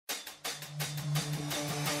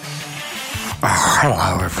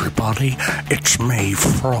Hello everybody, it's me,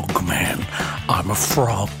 Frogman. I'm a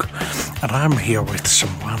frog, and I'm here with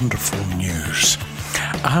some wonderful news.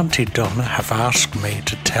 Auntie Donna have asked me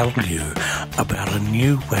to tell you about a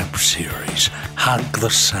new web series, Hug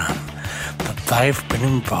the Sun, that they've been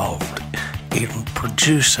involved in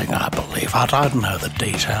producing, I believe. I don't know the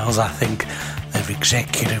details. I think they've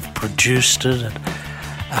executive produced it.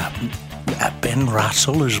 Ben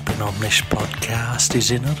Russell, who's been on this podcast,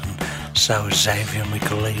 is in it, and so is Xavier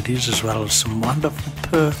Michaelides, as well as some wonderful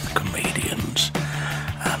Perth comedians.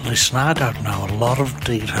 Listen, I don't know a lot of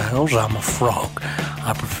details. I'm a frog.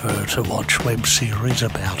 I prefer to watch web series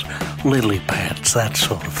about lily pads, that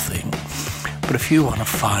sort of thing. But if you want to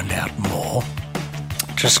find out more,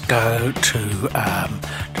 just go to,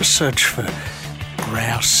 just search for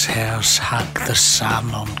Grouse House Hug the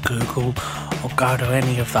Sun on Google, or go to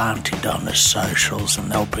any of Auntie Donna's socials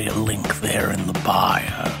and there'll be a link there in the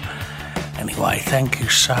bio. Anyway, thank you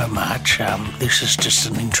so much. This is just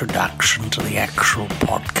an introduction to the actual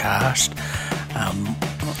podcast,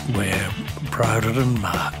 where Broden and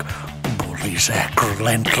Mark bully Zach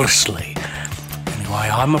relentlessly. Anyway,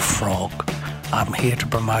 I'm a frog. I'm here to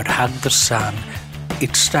promote Hug the Sun.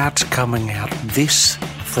 It starts coming out this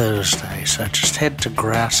Thursday, so just head to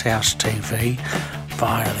Grouse House TV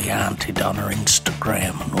via the Auntie Donna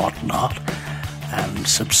Instagram and whatnot, and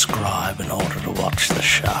subscribe in order to watch the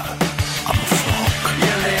show. I'm a frog.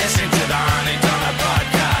 You listen to the Auntie Donna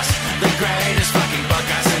podcast, the greatest fucking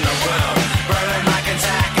podcast in the world. Broden, Mike and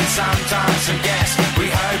Zach, and sometimes some guests. We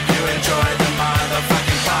hope you enjoy the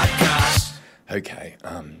motherfucking podcast. Okay,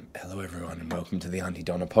 hello everyone and welcome to the Auntie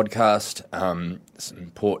Donna podcast.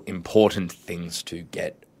 Some important things to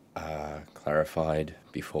get clarified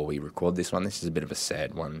before we record this one. This is a bit of a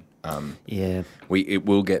sad one. Yeah. It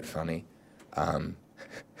will get funny.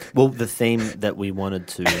 Well, the theme that we wanted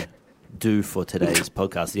to do for today's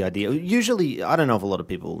podcast, the idea, usually, I don't know if a lot of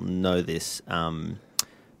people know this,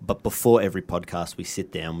 but before every podcast, we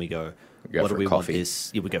sit down, we go, what do we want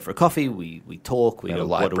this? Yeah, we go for a coffee, we talk, we have go, a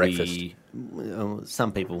light what do breakfast.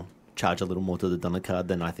 some people charge a little more to the Donna card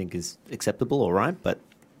than I think is acceptable, all right, but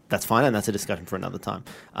that's fine, and that's a discussion for another time.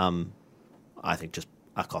 I think just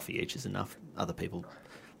a coffee each is enough. Other people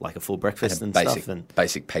like a full breakfast and stuff.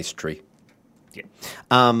 Basic pastry. Yeah.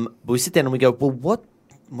 But we sit down and we go, well, what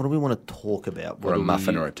do we want to talk about? Or a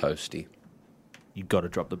muffin or a toasty. You got to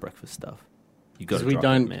drop the breakfast stuff. You got to we drop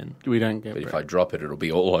don't, it, man. We don't get But bread. if I drop it, it'll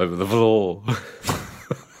be all over the floor.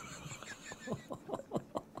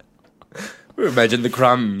 Imagine the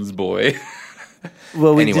crumbs, boy.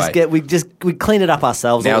 Well, we Anyway. we clean it up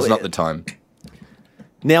ourselves. Now's not the time.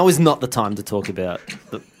 Now is not the time to talk about.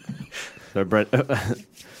 So, Brett,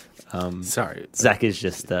 Sorry. Zach is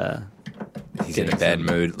just. He's in a bad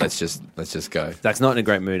mood. Let's just go. Zach's not in a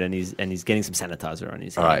great mood, and he's getting some sanitizer on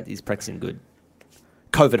his hand. All right. He's practicing good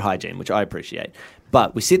COVID hygiene, which I appreciate.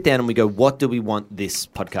 But we sit down and we go, what do we want this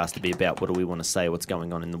podcast to be about? What do we want to say? What's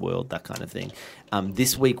going on in the world? That kind of thing.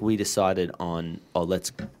 This week we decided on,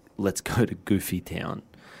 let's go to Goofy Town.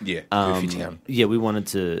 Yeah, Goofy Town. Yeah, we wanted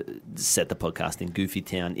to set the podcast in Goofy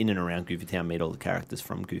Town, in and around Goofy Town, meet all the characters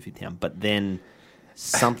from Goofy Town. But then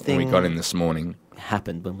something We got in this morning.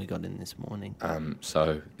 happened when we got in this morning.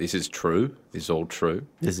 So this is true. This is all true.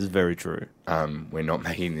 This is very true. We're not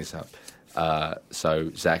making this up.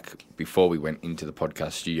 So Zach, before we went into the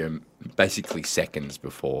podcast studio, basically seconds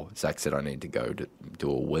before, Zach said, I need to go to do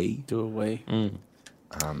a wee. Do away. And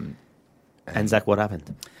Zach, what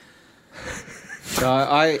happened? So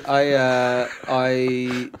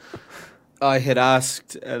I had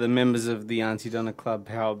asked the members of the Auntie Donna Club,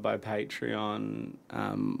 powered by Patreon,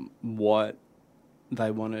 what they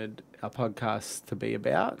wanted our podcast to be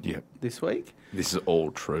about this week. This is all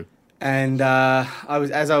true. And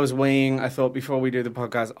as I was weeing, I thought before we do the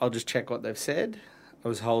podcast, I'll just check what they've said. I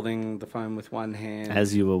was holding the phone with one hand.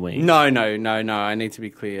 As you were weeing. No. I need to be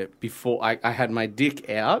clear. Before I had my dick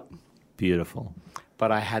out, Beautiful.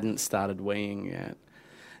 but I hadn't started weeing yet.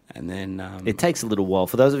 And then It takes a little while.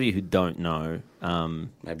 For those of you who don't know,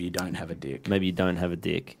 maybe you don't have a dick. maybe you don't have a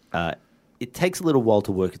dick, it takes a little while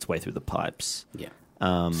to work its way through the pipes. Yeah.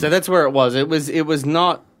 So that's where it was. It was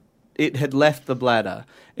not. It had left the bladder.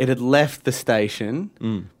 It had left the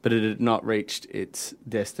station, but it had not reached its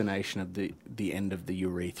destination of the end of the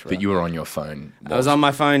urethra. But you were on your phone. I was on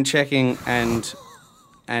my phone checking, and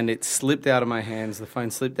it slipped out of my hands. The phone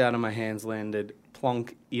slipped out of my hands, landed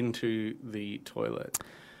plonk into the toilet.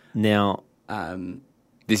 Now,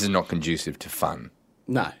 This is not conducive to fun.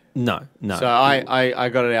 No. no. So I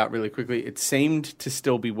got it out really quickly. It seemed to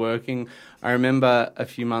still be working. I remember a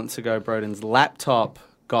few months ago, Broden's laptop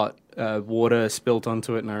got water spilt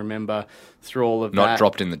onto it, and I remember through all of Not that.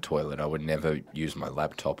 dropped in the toilet. I would never use my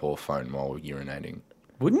laptop or phone while urinating.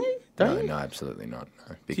 Wouldn't you? Don't you? No, absolutely not.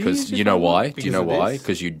 No. use Because your you know phone? why? Do you Because know of why? this?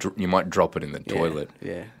 Because you might drop it in the Yeah, toilet.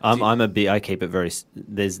 Yeah. I keep it very.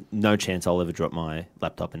 There's no chance I'll ever drop my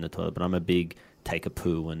laptop in the toilet, but I'm a big take a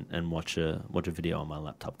poo and watch a video on my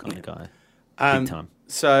laptop kind of guy. Big time.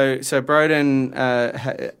 So Broden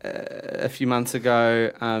a few months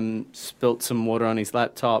ago spilt some water on his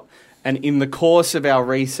laptop, and in the course of our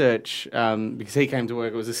research, because he came to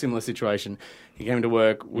work, it was a similar situation. He came to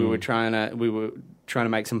work. We were trying to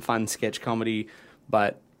make some fun sketch comedy,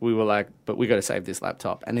 but we were like, but we got to save this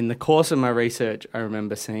laptop. And in the course of my research, I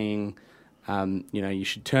remember seeing, you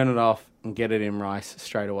should turn it off and get it in rice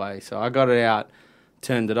straight away. So I got it out,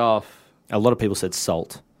 turned it off. A lot of people said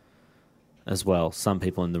salt as well. Some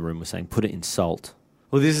people in the room were saying put it in salt.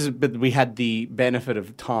 Well, but we had the benefit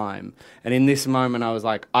of time, and in this moment, I was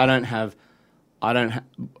like,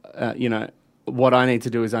 what I need to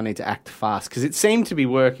do is I need to act fast because it seemed to be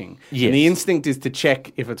working. Yes. And the instinct is to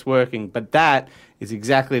check if it's working, but that is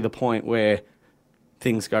exactly the point where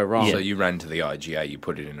things go wrong. So you ran to the IGA. You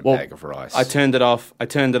put it in a Well, bag of rice. I turned it off.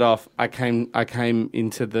 I came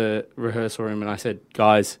into the rehearsal room and I said,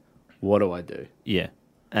 "Guys, what do I do?" Yeah,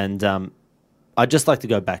 and I'd just like to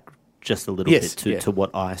go back just a little Yes, bit yeah. to what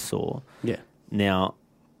I saw. Yeah. Now,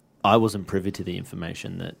 I wasn't privy to the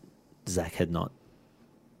information that Zach had not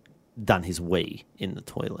done his wee in the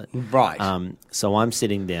toilet. Right. So I'm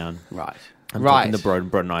sitting down. Right. I'm right. talking to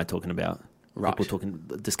Broden and I are talking about. Right. We're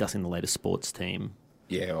discussing the latest sports team.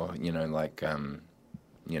 Yeah, or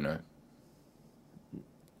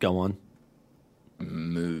Go on.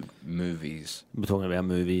 movies. We're talking about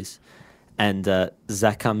movies. And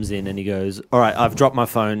Zach comes in and he goes, "All right, I've dropped my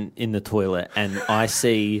phone in the toilet and I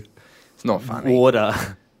see It's not funny. water."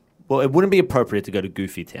 Well, it wouldn't be appropriate to go to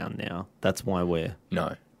Goofy Town now. That's why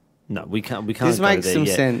No. No, we can't. We This can't. makes go there some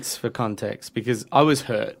yet. sense for context because I was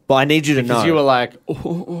hurt. But I need you to Because know. you were like,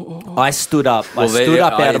 I stood up. Well, I stood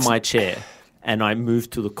up out of it's- my chair and I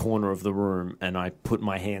moved to the corner of the room and I put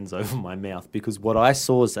my hands over my mouth because what I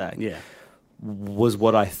saw, Zach, yeah. was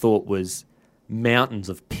what I thought was mountains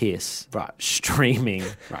of piss streaming.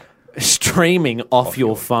 Right. Streaming off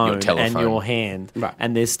your phone and telephone. your hand, Right.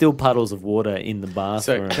 and there's still puddles of water in the So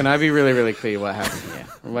bathroom. can I be really, really clear what happened here?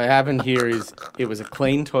 What happened here is it was a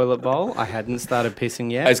clean toilet bowl. I hadn't started pissing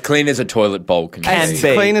yet. As clean as a toilet bowl can As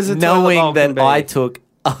be. clean as a toilet knowing bowl that can be. I took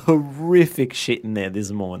a horrific shit in there this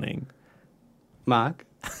morning. Mark?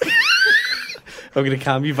 I'm going to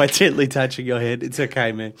calm you by gently touching your head. It's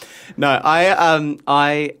okay, man. No,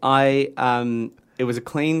 it was a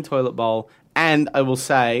clean toilet bowl, and I will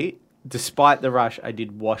say, despite the rush, I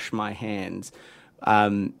did wash my hands.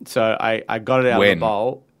 So I got it out of When? the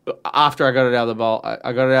bowl. After I got it out of the bowl,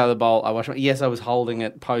 I got it out of the bowl. I washed my. Yes, I was holding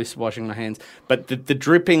it post washing my hands, but the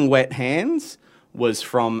dripping wet hands was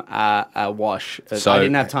from a wash. I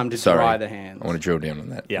didn't have time to dry the hands. I want to drill down on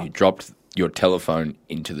that. Yeah. You dropped your telephone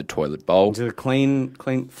into the toilet bowl. Into the clean,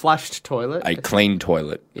 flushed toilet. A clean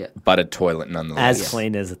toilet, Yeah. but a toilet nonetheless. As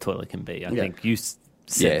clean as a toilet can be. I Yeah. think you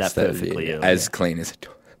said that perfectly earlier. As clean as a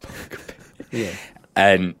toilet bowl could be. Yeah.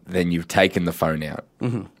 And then you've taken the phone out.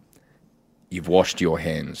 Mm-hmm. You've washed your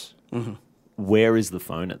hands. Where is the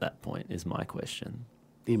phone at that point is my question.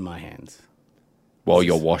 In my hands. While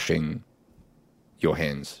you're washing your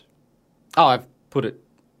hands. Oh, I've put it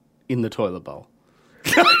in the toilet bowl.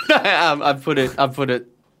 I've put it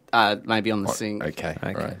maybe on the sink. Okay,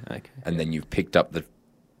 Okay, right. okay. And then you've picked up the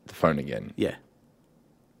phone again. Yeah.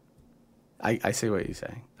 I see what you're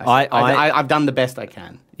saying. I- I've done the best I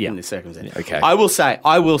can Yeah. in this circumstance. Okay. I will say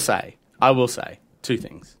two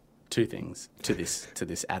things to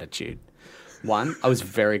this attitude. One, I was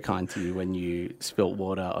very kind to you when you spilt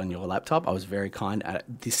water on your laptop. I was very kind at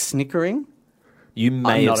it. This snickering. You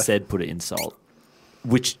may not have a- said put it in salt,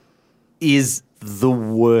 which is the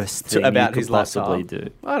worst thing about you could his possibly laptop.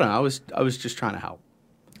 do. I don't know. I was just trying to help.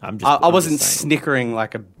 I'm just. I I'm wasn't just saying. snickering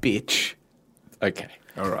like a bitch. Okay.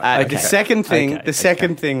 All right. The second thing,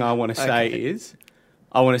 Okay. thing I want to say is,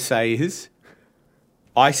 I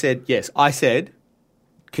said,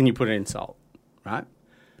 can you put it in salt? Right?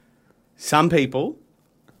 Some people,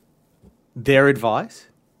 their advice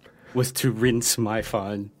was to rinse my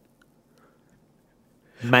phone.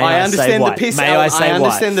 May I say understand the why? piss. May I say I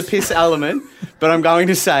understand why? the piss element, but I'm going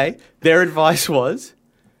to say their advice was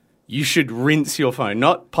you should rinse your phone,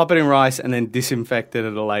 not pop it in rice and then disinfect it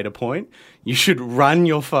at a later point. You should run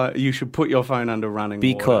your phone. You should put your phone under running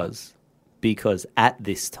water. Because at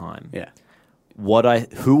this time, Yeah.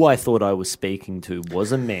 who I thought I was speaking to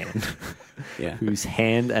was a man Yeah. whose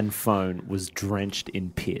hand and phone was drenched in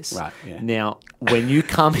piss. Right, yeah. Now, when you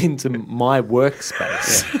come into my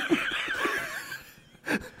workspace,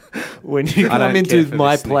 when you I come don't care into for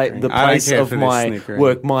my this snickering. the I don't place care of for this my snickering.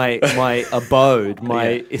 work, my abode, my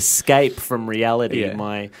Yeah. escape from reality, Yeah.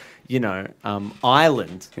 my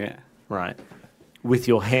island, Yeah. right? With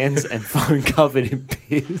your hands and phone covered in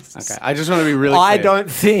piss. Okay. I just want to be really clear. I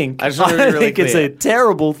don't think. I just want to be really think it's clear. a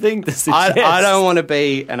terrible thing to suggest. I don't want to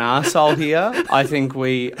be an arsehole here. I think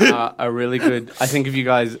we are really good. I think of you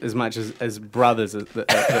guys as much as brothers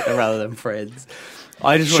rather than friends.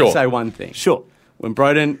 I just want Sure. to say one thing. Sure. When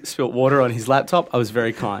Broden spilt water on his laptop, I was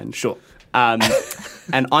very kind. Sure. And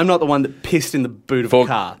I'm not the one that pissed in the boot of For- a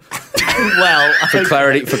car. Well, For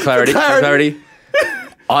clarity,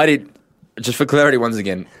 I did. Just for clarity, once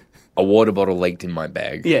again, a water bottle leaked in my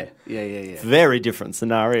bag. Yeah. very different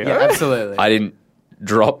scenario. Yeah, absolutely. I didn't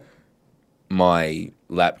drop my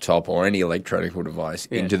laptop or any electronic device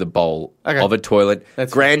into the bowl Okay. of a toilet.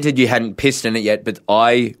 That's- Granted, you hadn't pissed in it yet, but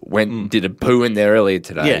I went and did a poo in there earlier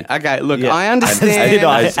today. Yeah. Okay. Look, Yeah. I As understand. did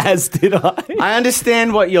I. As did I. I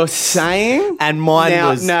understand what you're saying. And mine Now-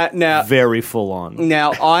 was now- very full on.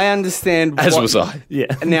 Now I understand. As what- was I. Yeah.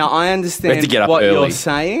 Now I We had understand to get up what early. you're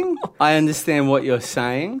saying. I understand what you're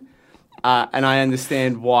saying, and I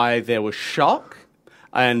understand why there was shock.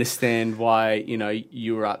 I understand why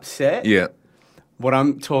you were upset. Yeah. What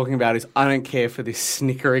I'm talking about is I don't care for this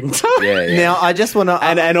snickering time. Yeah. Now I just want to.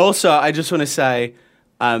 And also I just want to say,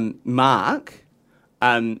 Mark,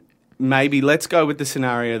 maybe let's go with the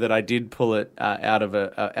scenario that I did pull it out of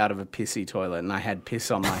a pissy toilet and I had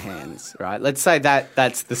piss on my hands. Right? Let's say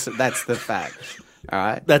that's the fact. All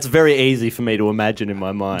right. that's very easy for me to imagine in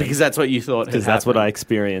my mind Because that's what you thought. because that's what I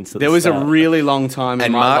experienced. At There the was a start. really long time in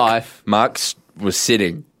And my life. Mark was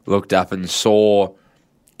sitting, looked up and saw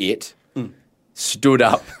it, stood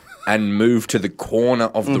up and moved to the corner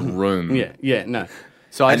of the room. Yeah, no.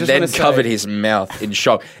 So I And just then want to covered say, his mouth in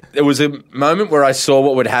shock. There was a moment where I saw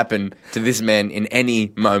what would happen to this man in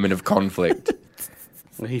any moment of conflict.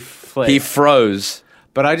 he fled. He froze.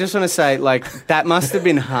 But I just want to say, that must have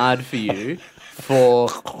been hard for you for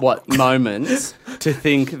moments to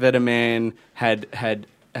think that a man had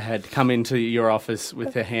come into your office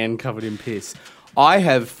with a hand covered in piss. I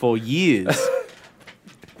have for years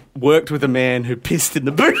worked with a man who pissed in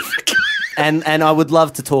the booth. and I would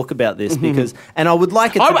love to talk about this because and I would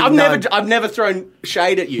like it to be I've never thrown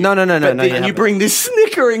shade at you. No, But you then you haven't. bring this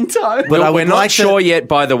snickering tone. But I We're would not like to- sure yet,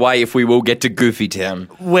 by the way, if we will get to Goofy Town.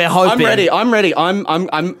 We're hoping. I'm ready. I'm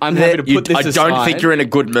happy to put this I aside. don't think you're in a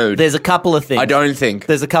good mood. There's a couple of things. I don't think.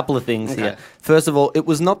 There's a couple of things here. First of all, it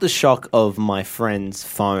was not the shock of my friend's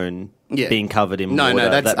phone Yeah. being covered in No, water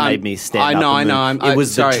that's- that made me stand I up. know, and I know, move. It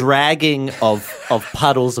was the sorry. dragging of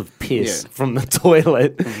puddles of piss Yeah. from the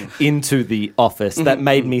toilet into the office that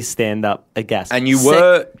made me stand up aghast. And you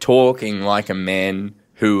were talking like a man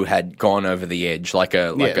who had gone over the edge, like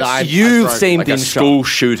a You seemed like a in school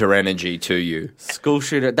shooter energy to you. School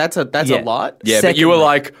shooter. That's a Yeah. lot. Yeah, but you were Secondly-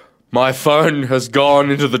 like, my phone has gone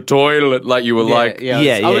into the toilet. Like you were like,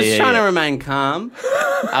 I was yeah, trying yeah. to remain calm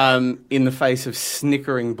in the face of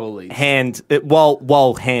snickering bullies.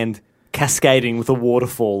 while hand cascading with a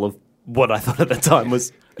waterfall of what I thought at the time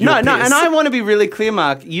was your No, piss. and I want to be really clear,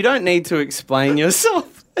 Mark. You don't need to explain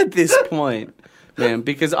yourself at this point, man,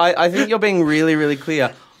 because I think you're being really, really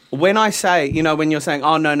clear. When I say, when you're saying,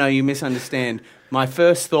 oh, no, you misunderstand, my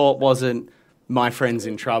first thought wasn't my friend's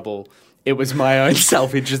in trouble. It was my own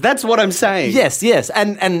self-interest. That's what I'm saying. Yes,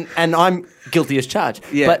 and I'm guilty as charged.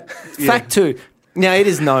 Yeah. But fact two, now it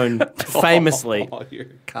is known famously. Oh, you're a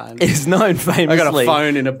cunt. It is known famously. I got a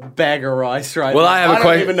phone in a bag of rice right well, now. I have a don't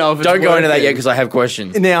question. even know if it's Don't go into that working. yet because I have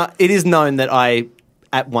questions. Now it is known that I,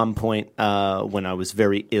 at one point, when I was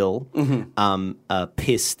very ill,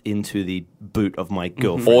 pissed into the boot of my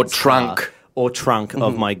girlfriend's Or trunk. car. Or trunk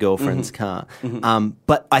of my girlfriend's car.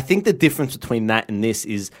 But I think the difference between that and this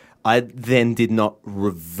is I then did not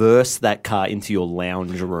reverse that car into your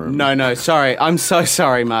lounge room. No, sorry. I'm so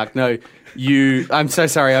sorry, Mark. No, I'm so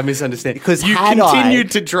sorry. I misunderstand. Because you had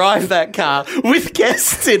continued to drive that car with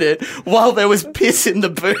guests in it while there was piss in the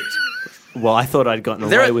boot. Well, I thought I'd gotten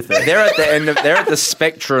They're away at, with it. they're at the end of. They're at the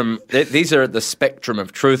spectrum. These are at the spectrum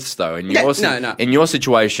of truths, though. In your no. in your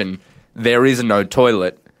situation, there is no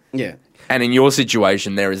toilet, Yeah. and in your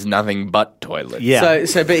situation, there is nothing but toilet. Yeah.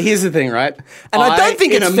 So, but here's the thing, right? And I don't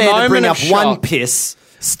think in it's a fair to bring moment up of one shock- piss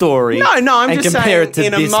story. No, I'm and just compare saying, it to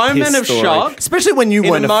in a this moment piss of story. shock, especially when you in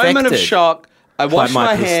weren't a moment affected. of shock, I washed my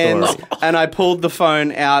my piss hands story. and I pulled the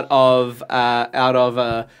phone out of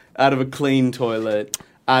a clean toilet.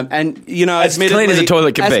 And, you know, As clean as a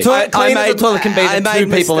toilet can be. Clean as a toilet can be I that two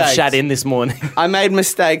made people have mistakes. shat in this morning. I made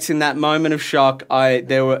mistakes in that moment of shock.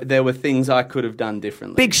 There were things I could have done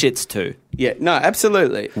differently. Big shits too. Yeah, no,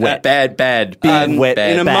 absolutely. Bad. Big, wet,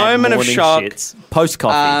 bad, in a bad moment of morning shock, shits. Post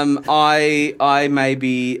coffee. I may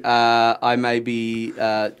be in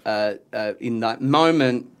that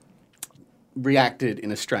moment reacted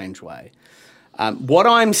in a strange way. What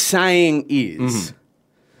I'm saying is,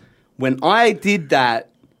 when I did that,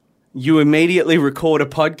 you immediately record a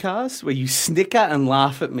podcast where you snicker and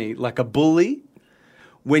laugh at me like a bully.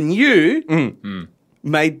 When you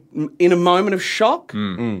made, in a moment of shock,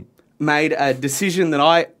 made a decision that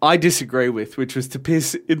I disagree with, which was to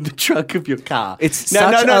piss in the trunk of your car. It's no.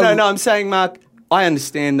 such a- I'm saying, Mark, I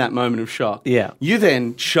understand that moment of shock. Yeah. You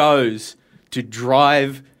then chose to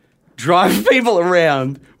drive people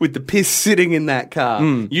around with the piss sitting in that car.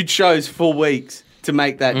 You chose for weeks to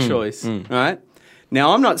make that choice, right?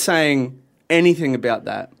 Now, I'm not saying anything about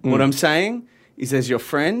that. What I'm saying is, as your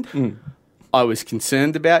friend, I was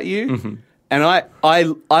concerned about you, and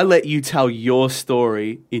I let you tell your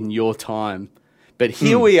story in your time. But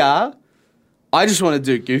here we are. I just want to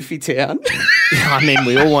do Goofy Town. I mean,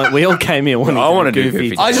 we all came here wanting I to wanna do Goofy.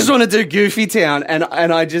 Goofy I just want to do Goofy Town, and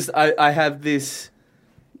I have this.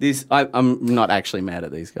 I'm not actually mad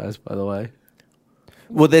at these guys, by the way.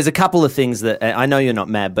 Well, there's a couple of things that I know you're not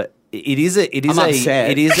mad, but I'm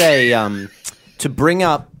upset. to bring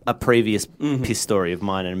up a previous piss story of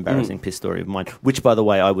mine, an embarrassing piss story of mine, which, by the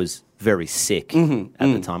way, I was very sick at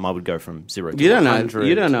the time. I would go from 0 to You don't 100. know.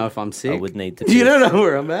 You don't know if I'm sick. I would need to. You piss. don't know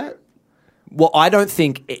where I'm at. Well, I don't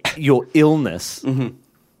think your illness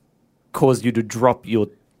caused you to drop your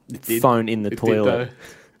phone in the It did, toilet. though.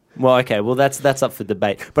 Well, okay. Well, that's up for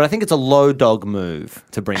debate. But I think it's a low dog move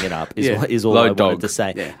to bring it up. Yeah. Is all Low I wanted dog. to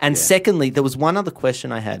say. Yeah, And yeah. secondly, there was one other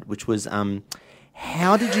question I had, which was,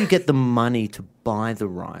 how did you get the money to buy the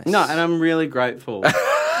rice? No, and I'm really grateful.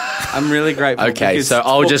 I'm really grateful. Okay, because- so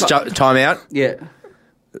I'll just time out. Yeah.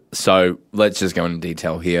 So let's just go into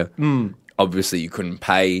detail here. Obviously, you couldn't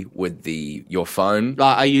pay with your phone.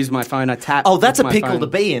 I use my phone. I tap. Oh, that's with a my pickle phone. to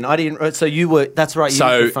be in. I didn't. So you were. That's right. You So,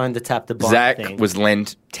 used your phone to tap the buy Zach thing. was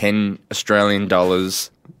lent 10 Australian dollars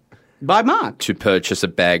By Mark. to purchase a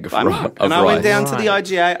bag of, By Mark. of And I rice. went down to the Right.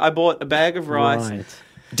 IGA. I bought a bag of rice. Right.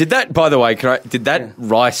 Did that, by the way, did that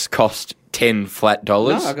rice cost $10 flat? No,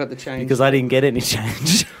 I got the change. Because I didn't get any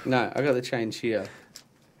change. No, I got the change here.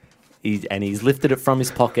 He's lifted it from his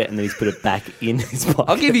pocket and then he's put it back in his pocket.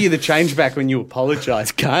 I'll give you the change back when you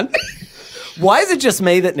apologise, cunt. Why is it just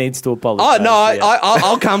me that needs to apologise? Oh no, here?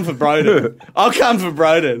 I'll come for Broden. I'll come for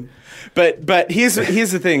Broden. But here's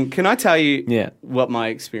the thing. Can I tell you what my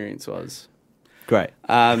experience was? Great.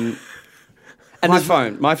 And my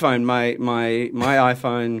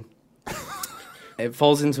iPhone, it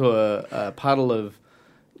falls into a puddle of,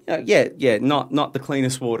 not the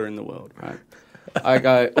cleanest water in the world, right? I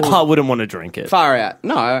go, I wouldn't want to drink it. far out.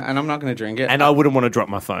 No, and I'm not going to drink it. And I wouldn't want to drop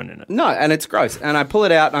my phone in it. No, and it's gross. And I pull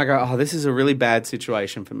it out and I go, this is a really bad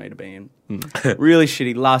situation for me to be in. Really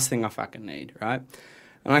shitty. Last thing I fucking need, right?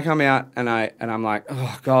 And I come out and I'm like,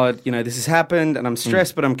 oh God, this has happened and I'm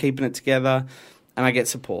stressed, but I'm keeping it together. And I get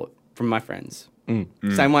support from my friends.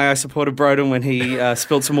 Same way I supported Broden when he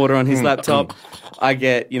spilled some water on his laptop. I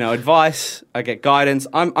get, advice. I get guidance.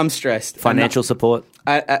 I'm stressed. Financial support.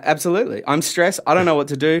 Absolutely. I'm stressed. I don't know what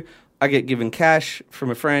to do. I get given cash from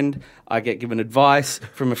a friend. I get given advice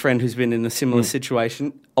from a friend who's been in a similar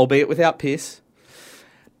situation, albeit without piss.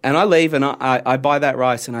 And I leave and I buy that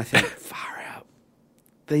rice and I think, far out.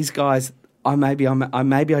 These guys, maybe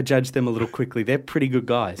I judge them a little quickly. They're pretty good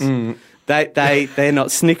guys. They're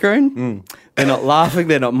not snickering. They're not laughing.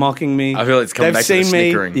 They're not mocking me. I feel it's coming back to the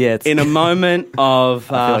snickering. Yeah, it's, in a moment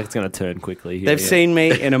of. I feel like it's going to turn quickly. Here, They've seen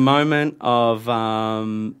me in a moment of,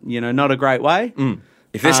 not a great way.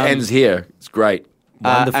 If this ends here, it's great.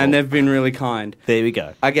 Wonderful. And they've been really kind. There we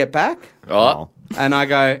go. I get back Oh, and I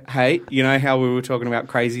go, hey, you know how we were talking about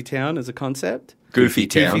Crazy Town as a concept? Goofy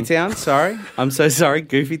Town. Goofy Town, sorry. I'm so sorry,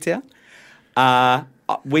 Goofy Town.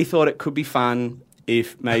 We thought it could be fun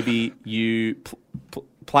if maybe you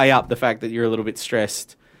play up the fact that you're a little bit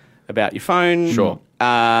stressed about your phone. Sure.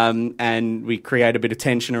 And we create a bit of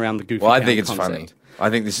tension around the Goofy Well, I Town think it's concept. funny. I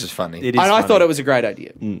think this is funny. It is And I funny. thought it was a great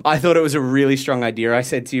idea. I thought it was a really strong idea. I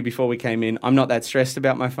said to you before we came in, I'm not that stressed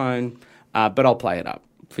about my phone, but I'll play it up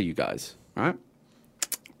for you guys, right?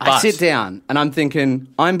 I But- sit down and I'm thinking,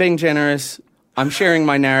 I'm being generous. I'm sharing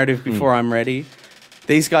my narrative before I'm ready.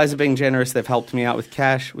 These guys are being generous. They've helped me out with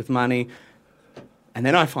cash, with money. And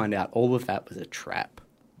then I find out all of that was a trap.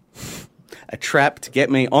 A trap to get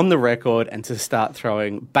me on the record and to start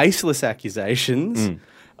throwing baseless accusations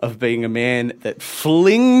of being a man that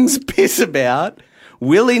flings piss about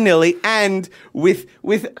willy-nilly and with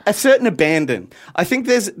a certain abandon. I think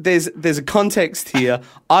there's a context here.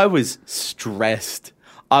 I was stressed.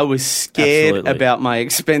 I was scared Absolutely. about my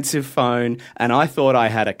expensive phone, and I thought I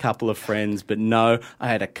had a couple of friends, but no, I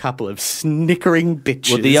had a couple of snickering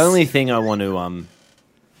bitches. Well, the only thing I want to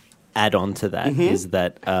add on to that is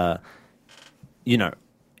that,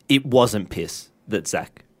 it wasn't piss that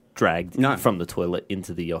Zach dragged No. from the toilet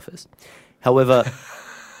into the office. However,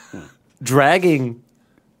 dragging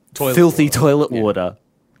filthy toilet water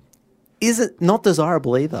isn't not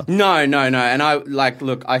desirable either. No. And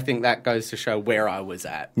I think that goes to show where I was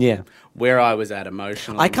at. Yeah. Where I was at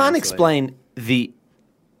emotionally. I can't mentally. explain the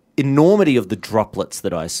enormity of the droplets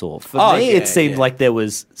that I saw. For Oh, me, yeah, it seemed yeah. like there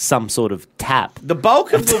was some sort of tap. The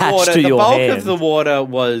bulk of the attached water, to the your bulk hand. of the water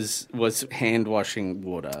was hand washing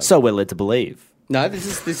water. So we're led to believe. No,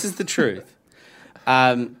 this is the truth.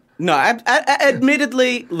 No,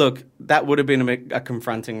 admittedly, look, that would have been a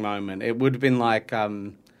confronting moment. It would have been I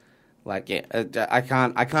can't. Can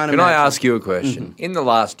imagine. I ask you a question? In the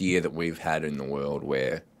last year that we've had in the world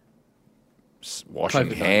where washing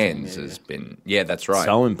COVID-19, hands yeah, has been... Yeah, that's right.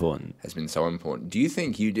 So important. has been so important. Do you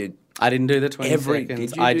think you did... I didn't do the 20 seconds.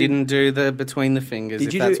 did you I do- didn't do the between the fingers. Did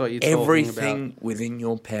if you that's do what you're talking everything about. within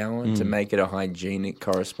your power to make it a hygienic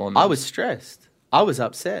correspondence? I was stressed. I was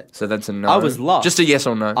upset. So that's a no? I was lost. Just a yes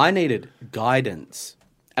or no? I needed guidance,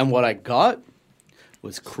 and what I got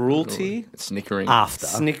was cruelty, Snickering. After.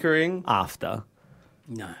 snickering. After.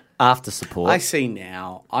 No. After support. I see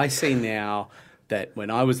now that when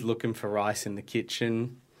I was looking for rice in the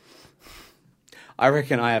kitchen, I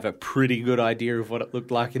reckon I have a pretty good idea of what it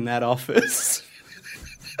looked like in that office.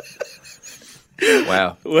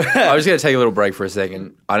 Wow. I was going to take a little break for a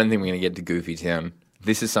second. I don't think we're going to get to Goofy Town.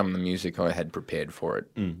 This is some of the music I had prepared for it.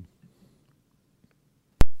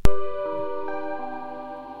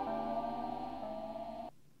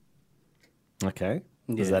 Okay.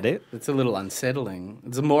 Is that it? It's a little unsettling.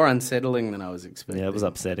 It's more unsettling than I was expecting. Yeah, it was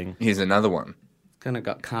upsetting. Here's another one. Kind of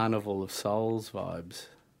got Carnival of Souls vibes.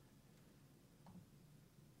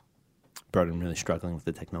 Broden really struggling with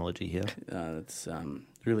the technology here. It's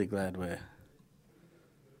really glad we're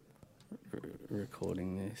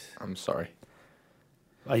recording this. I'm sorry.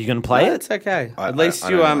 Are you going to play No, it? it's okay. I At least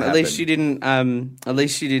don't you know what at least happened.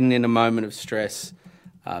 you didn't in a moment of stress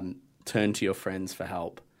turn to your friends for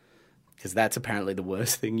help, because that's apparently the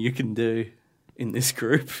worst thing you can do in this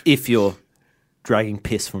group. If you're dragging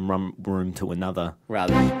piss from one room to another.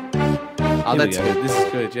 Rather, oh, we that's go. good. This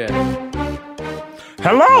is good. Yeah.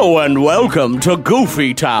 Hello and welcome to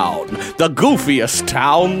Goofy Town, the goofiest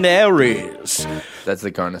town there is. That's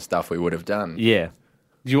the kind of stuff we would have done. Yeah.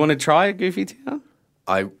 Do you want to try Goofy Town?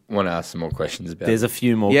 I want to ask some more questions about There's it. a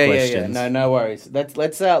few more Yeah. questions. No worries.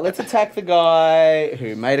 Let's attack the guy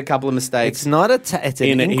who made a couple of mistakes. It's not a it's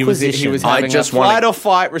an He was inquisition. having just a flight wanna- or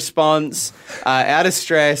fight response out of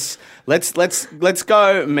stress. Let's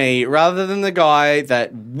go me rather than the guy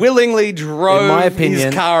that willingly drove in my opinion,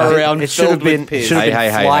 his car around it should have filled been with piss. should have been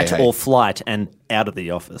Hey, flight hey. or flight and out of the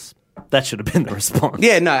office. That should have been the response.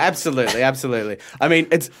 Yeah, no, absolutely. I mean,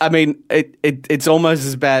 it's almost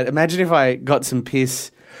as bad. Imagine if I got some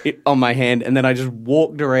piss on my hand and then I just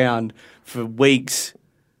walked around for weeks.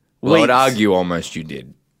 Well, I would weeks. argue almost you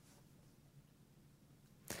did.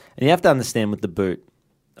 And you have to understand with the boot,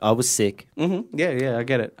 I was sick. Yeah, I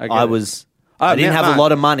get it. I Oh, didn't yeah, have Mark. a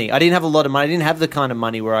lot of money. I didn't have the kind of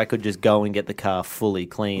money where I could just go and get the car fully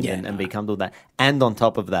cleaned and be comfortable with that. And on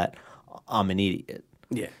top of that, I'm an idiot.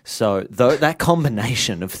 Yeah. So that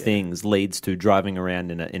combination of things leads to driving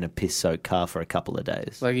around in a piss-soaked car for a couple of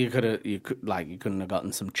days. Like you couldn't have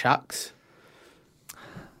gotten some chucks.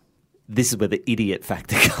 This is where the idiot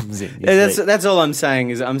factor comes in. you Yeah, see. that's all I'm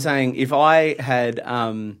saying. I'm saying if I had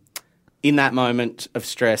in that moment of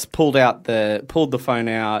stress pulled the phone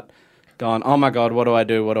out, gone, oh my god, what do I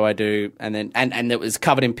do? And then and it was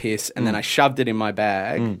covered in piss, and then I shoved it in my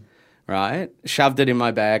bag, right? Shoved it in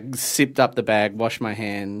my bag, sipped up the bag, washed my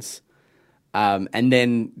hands. And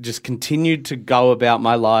then just continued to go about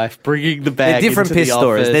my life, bringing the bag. They're different into piss the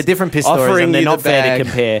stories. office, They're different piss stories, offering and they're you not the fair bag. to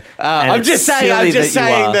compare. And I'm it's just saying. silly I'm just that you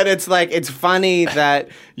saying are. that it's like it's funny that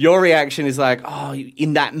your reaction is like, oh,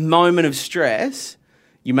 in that moment of stress,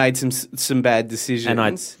 you made some bad decisions.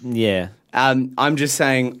 And I'm just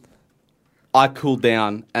saying, I cooled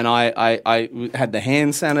down and I had the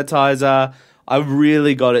hand sanitizer. I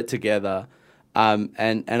really got it together, and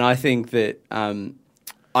I think that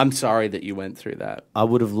I'm sorry that you went through that. I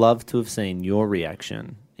would have loved to have seen your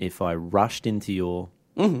reaction if I rushed into your,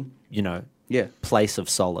 Yeah. place of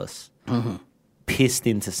solace, pissed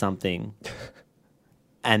into something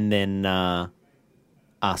and then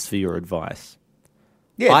asked for your advice.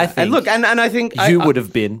 Yeah, I and think look, and I think you would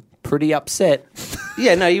have been pretty upset.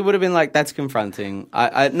 Yeah, no, you would have been like, "That's confronting."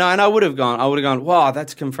 And I would have gone, "Wow,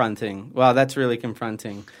 that's confronting. Wow, that's really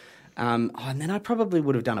confronting." And then I probably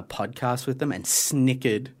would have done a podcast with them and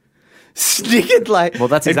snickered like. Well,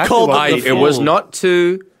 that's and exactly called what them Hey, the it was fool. not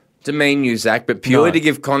to demean you, Zach, but purely No. to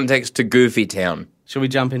give context to Goofy Town. Should we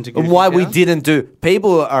jump into And Goofy why we Town? didn't do.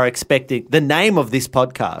 People are expecting. The name of this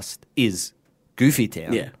podcast is Goofy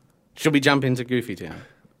Town. Yeah. Should we jump into Goofy Town?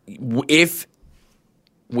 If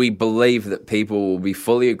we believe that people will be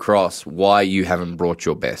fully across why you haven't brought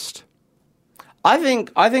your best. I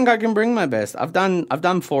think I can bring my best. I've done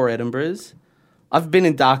 4 Edinburghs. I've been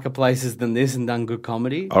in darker places than this and done good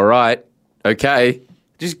comedy. All right. Okay.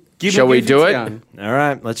 Just give Shall me we Goofy do it? Town. All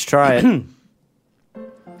right, let's try it.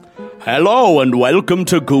 Hello and welcome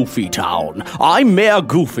to Goofy Town. I'm Mayor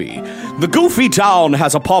Goofy. The Goofy Town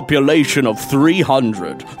has a population of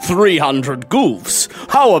 300. 300 goofs.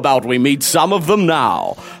 How about we meet some of them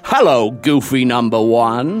now? Hello, Goofy number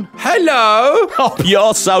 1. Hello. Oh,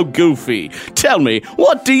 you're so goofy. Tell me,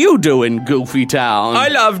 what do you do in Goofy Town? I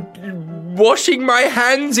love washing my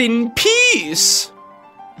hands in peace.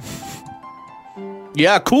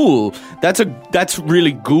 Yeah, cool. That's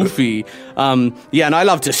really goofy. Yeah, and I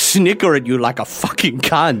love to snicker at you like a fucking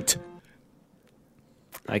cunt.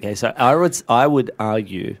 Okay, so I would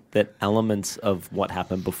argue that elements of what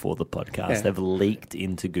happened before the podcast have leaked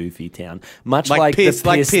into Goofy Town, much Like like, piss, the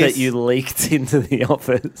like piss piss. that you leaked into the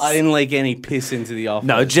office. I didn't leak any piss into the office.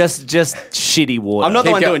 No, just shitty water. I'm not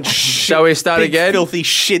the one Keep doing go- shit. Shall we start big again? Filthy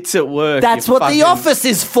shits at work. That's you what the fucking- office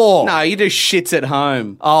is for. No, you do shits at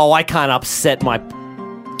home. Oh, I can't upset my.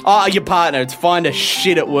 Oh, your partner. It's fine to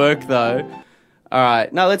shit at work, though. All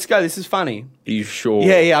right. No, let's go. This is funny. Are you sure?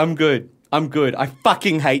 Yeah, I'm good. I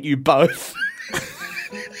fucking hate you both.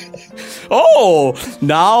 Oh,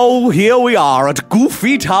 now here we are at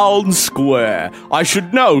Goofy Town Square. I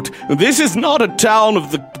should note, this is not a town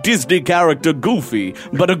of the Disney character Goofy,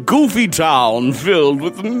 but a goofy town filled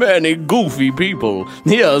with many goofy people.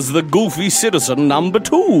 Here's the goofy citizen number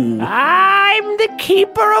 2. I'm the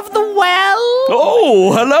keeper of the well.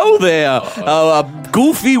 Oh, hello there. A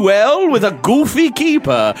goofy well with a goofy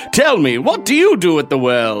keeper. Tell me, what do you do at the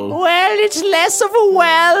well? Well, it's less of a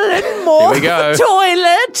well and more Here we go. of a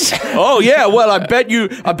toilet. Oh, yeah, well, I bet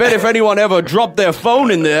if anyone ever dropped their phone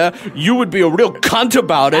in there, you would be a real cunt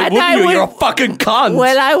about it, And wouldn't I you? would- You're a fucking cunt.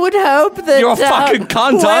 Well, I would hope that You're a fucking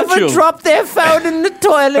cunt, aren't whoever you? dropped their phone in the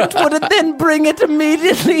toilet would then bring it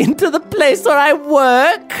immediately into the place where I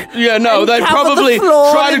work. Yeah, no, and they'd cover probably the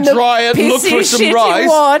floor try in to the dry it and look for pissy, some shitty rice.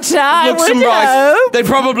 Water, I Look would some rice. hope.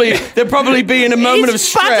 They'd probably be in a moment of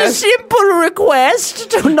It's but a stress. simple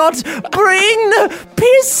request to not bring the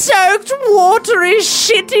piss-soaked, watery,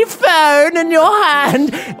 shitty phone in your hand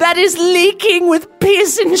that is leaking with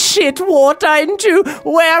piss and shit water into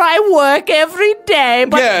where I work every day.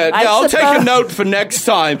 But Yeah, I I'll take a suppose- note for next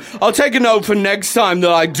time. I'll take a note for next time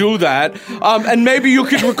that I do that. And maybe you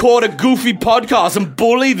could record a goofy podcast and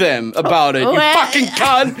bully them about it. You Well- fucking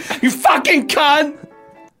cunt! You fucking cunt!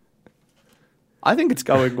 I think it's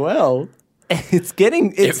going well. It's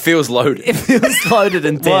getting. It feels loaded. It feels loaded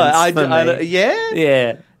and dense. for me. Yeah?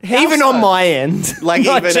 Yeah. How Even so? on my end, Like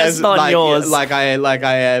not even just as on like, yours. like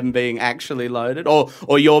I am being actually loaded, or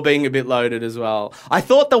you're being a bit loaded as well. I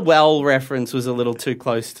thought the well reference was a little too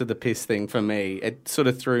close to the piss thing for me. It sort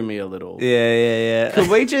of threw me a little. yeah. Could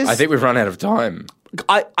we just? I think we've run out of time.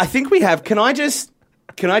 I think we have. Can I just,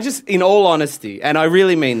 in all honesty, and I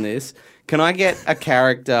really mean this, can I get a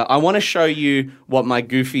character? I want to show you what my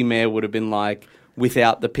goofy mayor would have been like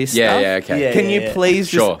without the piss Yeah, stuff. yeah, okay. Yeah. Can you please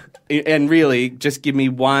Sure. and really just give me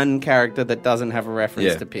one character that doesn't have a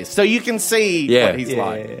reference Yeah. to piss, so you can see Yeah. what he's Yeah.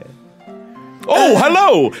 like. Oh,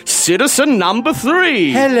 hello, citizen number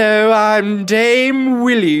 3. Hello, I'm Dame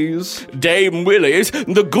Willies. Dame Willies,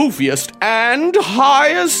 the goofiest and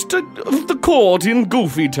highest of the court in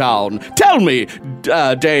Goofy Town. Tell me,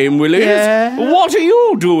 Dame Willies, Yeah? what are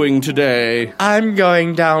you doing today? I'm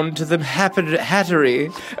going down to the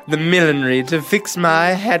hattery, the millinery, to fix my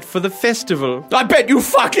hat for the festival. I bet you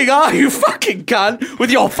fucking are, you fucking cunt,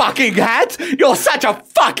 with your fucking hat. You're such a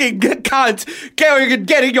fucking cunt, going and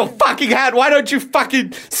getting your fucking hat. Why don't you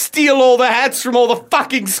fucking steal all the hats from all the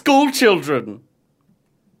fucking school children?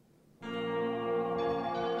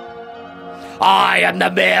 I am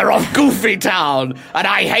the mayor of Goofy Town, and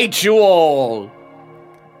I hate you all.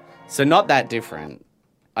 So not that different.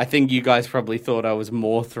 I think you guys probably thought I was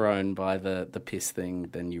more thrown by the piss thing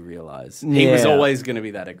than you realise. He was Yeah. always going to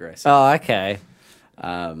be that aggressive. Oh, okay.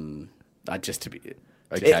 Just to be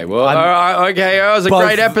Okay, well, all right, okay, that was a Both-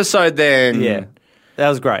 great episode then. Yeah, that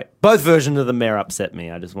was great. Both versions of the mayor upset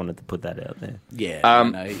me. I just wanted to put that out there. Yeah, I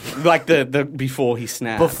know. Like the before he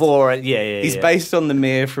snapped. Before, yeah. He's based on the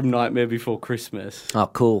mayor from Nightmare Before Christmas. Oh,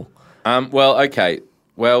 cool. Well, okay.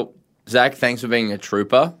 Well, Zach, thanks for being a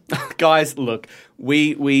trooper. Guys, look,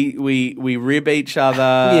 we rib each other.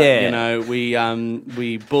 Yeah. You know,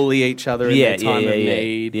 we bully each other in their time of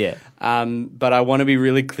need. Yeah. But I want to be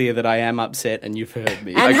really clear that I am upset, and you've heard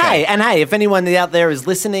me. And Okay. hey, if anyone out there is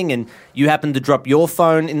listening and you happen to drop your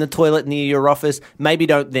phone in the toilet near your office, maybe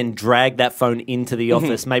don't then drag that phone into the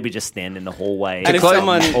office. Maybe just stand in the hallway. and if close-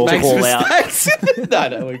 someone or makes call out. mistakes,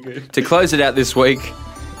 no, we're good. To close it out this week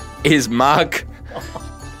is Mark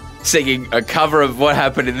singing a cover of what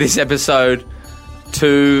happened in this episode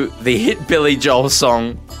to the hit Billy Joel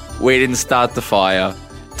song, We Didn't Start the Fire.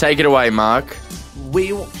 Take it away, Mark.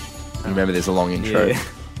 Remember, there's a long intro. Yeah.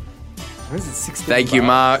 What is it, 16 Thank you, bucks?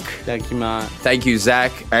 Mark. Thank you, Mark. Thank you,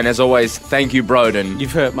 Zach. And as always, thank you, Broden.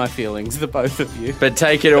 You've hurt my feelings, the both of you. But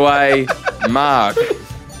take it away, Mark.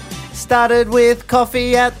 Started with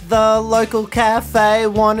coffee at the local cafe.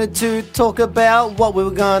 Wanted to talk about what we were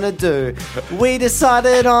gonna do. We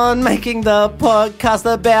decided on making the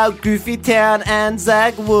podcast about Goofy Town, and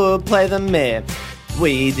Zach would play the mayor.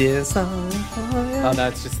 We didn't start. Oh, no,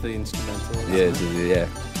 it's just the instrumental. Yeah.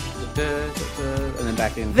 And then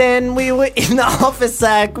back in. Then we were in the office.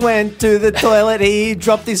 Zach went to the toilet. He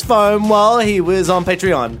dropped his phone while he was on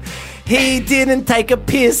Patreon. He didn't take a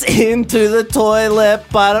piss into the toilet,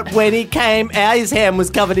 but when he came out, his hand was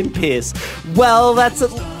covered in piss. Well, that's the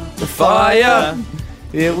Fire.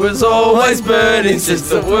 It was always burning since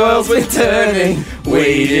the world's been turning.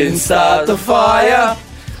 We didn't start the fire.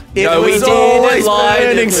 It No, we was didn't always light it.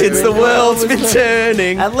 burning since the world's been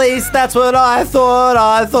turning. At least that's what I thought.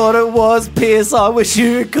 I thought it was piss. I wish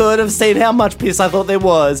you could have seen how much piss I thought there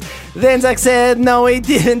was. Then Zach said, no, he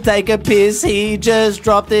didn't take a piss. He just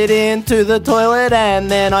dropped it into the toilet.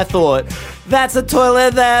 And then I thought, that's a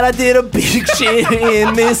toilet that I did a big shit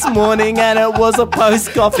in this morning. And it was a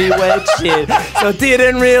post-coffee wet shit. So it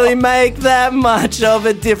didn't really make that much of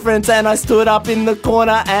a difference. And I stood up in the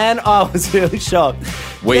corner and I was really shocked.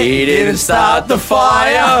 We didn't start the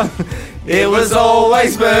fire. It was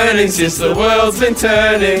always burning since the world's been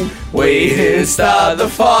turning. We didn't start the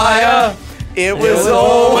fire. It was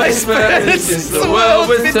always burning since the world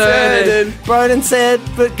was turning. Broden said,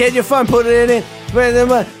 but get your phone, put it in. Put it in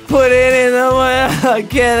the I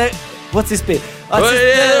get it. What's this bit? Put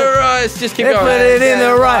it in the rice. Just keep going. Put it in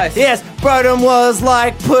the rice. Yes, Broden was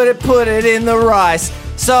like, put it in the rice.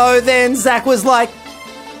 So then Zach was like,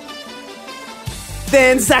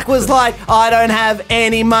 I don't have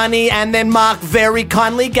any money, and then Mark very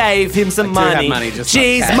kindly gave him some I do have money. money, just not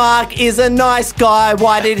Jeez, cash. Mark is a nice guy.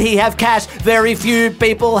 Why did he have cash? Very few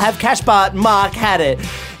people have cash, but Mark had it.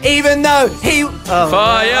 Even though he...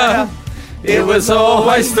 Fire. It was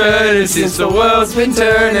always burning since the world's been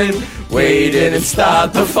turning. We didn't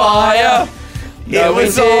start the fire. It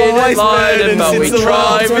was always burning but we since the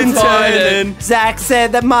tried world's been and fighting. turning. Zach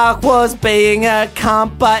said that Mark was being a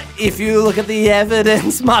cunt, but if you look at the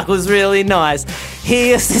evidence, Mark was really nice.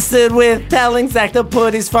 He assisted with telling Zach to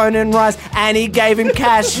put his phone in rice, and he gave him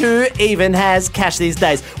cash. Who even has cash these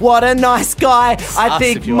days? What a nice guy. I us,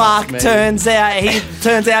 think if you Mark ask me.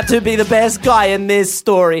 turns out to be the best guy in this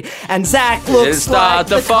story. And Zach looks start like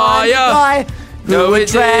the the kind of fire. guy who No, would it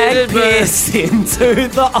drag didn't, but- piss into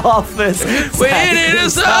the office. We didn't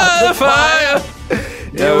start the fire.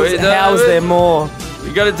 How was there more?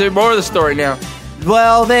 We got to do more of the story now.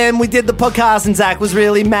 Well, then we did the podcast and Zach was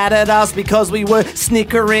really mad at us because we were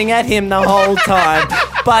snickering at him the whole time.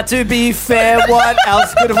 But to be fair, what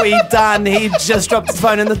else could we done? He just dropped his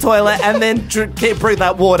phone in the toilet and then brought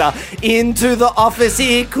that water into the office.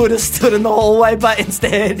 He could have stood in the hallway, but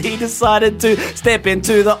instead he decided to step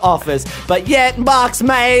into the office. But yet Mark's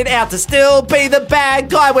made out to still be the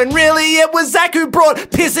bad guy when really it was Zach who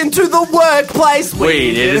brought piss into the workplace.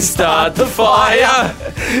 We didn't start the fire.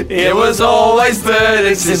 It was always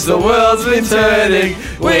burning since the world's been turning.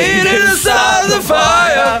 We didn't start the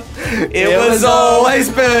fire. It was always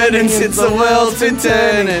burning since the world's been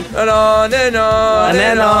turning. And on and on And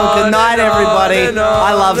then on. Good night, everybody.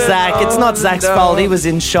 I love Zach. It's not Zach's fault. He was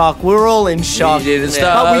in shock. We're all in shock. We didn't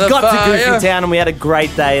start But we the got to fire. Goofy Town and we had a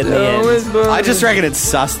great day in the end. I just reckon it's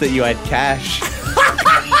sus that you had cash.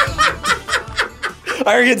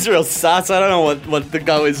 I reckon it's real sus. I don't know what the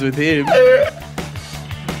go is with him.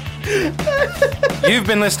 You've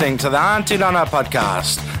been listening to the Auntie Donna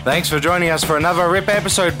podcast. Thanks for joining us for another RIP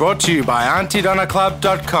episode brought to you by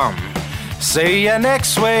AuntieDonnaClub.com. See you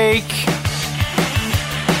next week.